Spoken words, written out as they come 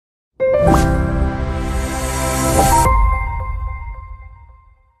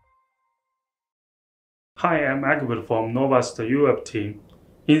Hi, I'm Egbert from Novastar Europe team.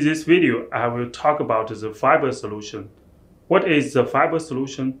 In this video, I will talk about the fiber solution. What is the fiber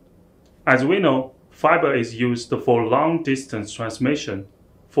solution? As we know, fiber is used for long-distance transmission.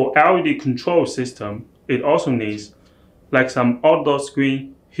 For LED control system, it also needs, like some outdoor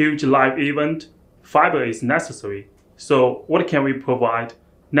screen, huge live event, fiber is necessary. So what can we provide?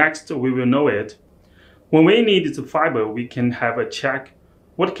 Next, we will know it. When we need the fiber, we can have a check.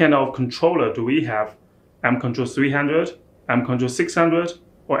 What kind of controller do we have? M-Control 300, M-Control 600,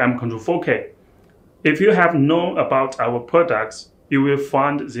 or M-Control 4K. If you have known about our products, you will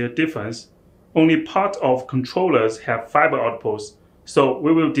find their difference. Only part of controllers have fiber outputs, so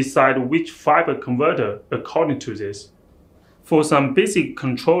we will decide which fiber converter according to this. For some basic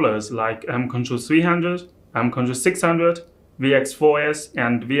controllers like M-Control 300, M-Control 600, VX4S,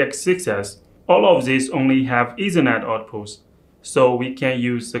 and VX6S, all of these only have Ethernet outputs, so we can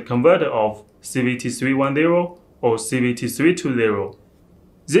use the converter of CVT310 or CVT320.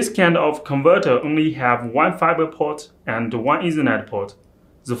 This kind of converter only have one fiber port and one Ethernet port.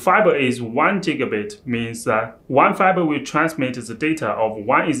 The fiber is 1 gigabit, means that one fiber will transmit the data of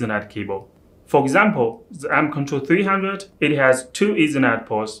one Ethernet cable. For example, the M-Control 300, it has 2 Ethernet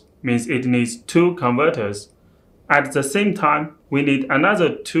ports, means it needs 2 converters. At the same time, we need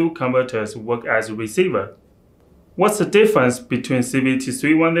another 2 converters work as a receiver. What's the difference between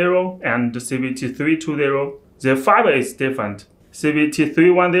CVT310 and CVT320? The fiber is different.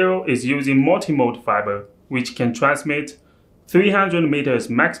 CVT310 is using multi-mode fiber, which can transmit 300 meters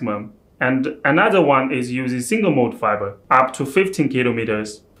maximum, and another one is using single-mode fiber, up to 15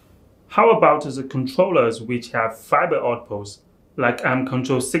 kilometers. How about the controllers which have fiber outputs, like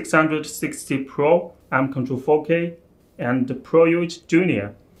M-Control 660 Pro, M-Control 4K, and Pro UH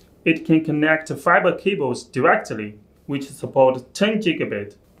Junior? It can connect fiber cables directly, which support 10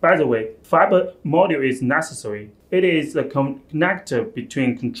 gigabit. By the way, fiber module is necessary. It is a connector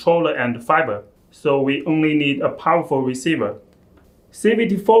between controller and fiber, so we only need a powerful receiver.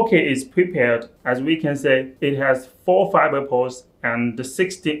 CVT4K is prepared. As we can say, it has 4 fiber ports and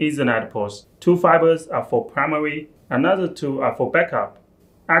 16 Ethernet ports. 2 fibers are for primary, another 2 are for backup.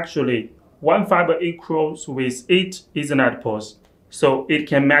 Actually, 1 fiber equals with 8 Ethernet ports, so it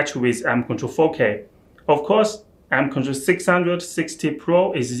can match with M-Control 4K. Of course, M-Control 660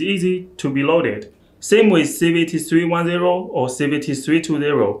 Pro is easy to be loaded. Same with CVT310 or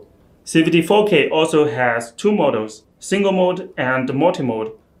CVT320. CVT4K also has 2 models, single mode and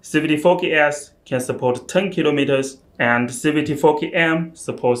multi-mode. CVT4KS can support 10 kilometers and CVT4KM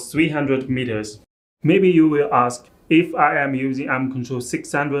supports 300 meters. Maybe you will ask, if I am using M-Control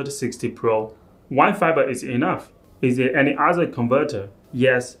 660 Pro, 1 fiber is enough. Is there any other converter?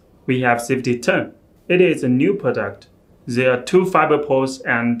 Yes, we have CVT10. It is a new product. There are 2 fiber ports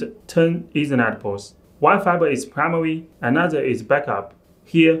and 10 Ethernet ports. 1 fiber is primary, another is backup.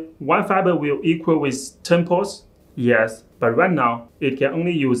 Here, 1 fiber will equal with 10 ports? Yes, but right now, it can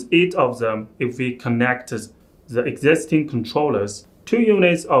only use 8 of them if we connect the existing controllers. 2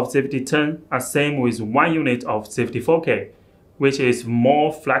 units of CVT10 are same with 1 unit of CVT4K, which is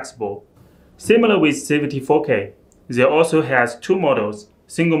more flexible. Similar with CVT4K, there also has 2 models,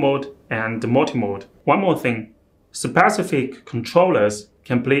 single mode and multi-mode. One more thing, specific controllers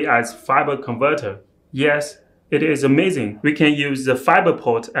can play as fiber converter. Yes, it is amazing. We can use the fiber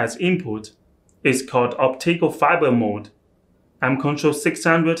port as input. It's called optical fiber mode. M-Control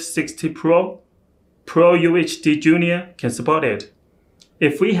 660 Pro, Pro UHD Junior can support it.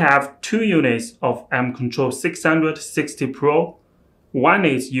 If we have 2 units of M-Control 660 Pro, one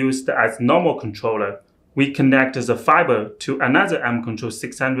is used as normal controller. We connect the fiber to another M-Control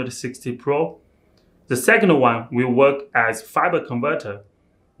 660 Pro. The second one will work as fiber converter.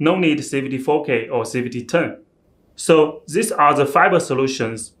 No need CVT4K or CVT10. So these are the fiber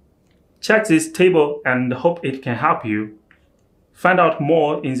solutions. Check this table and hope it can help you. Find out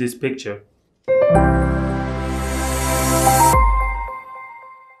more in this picture.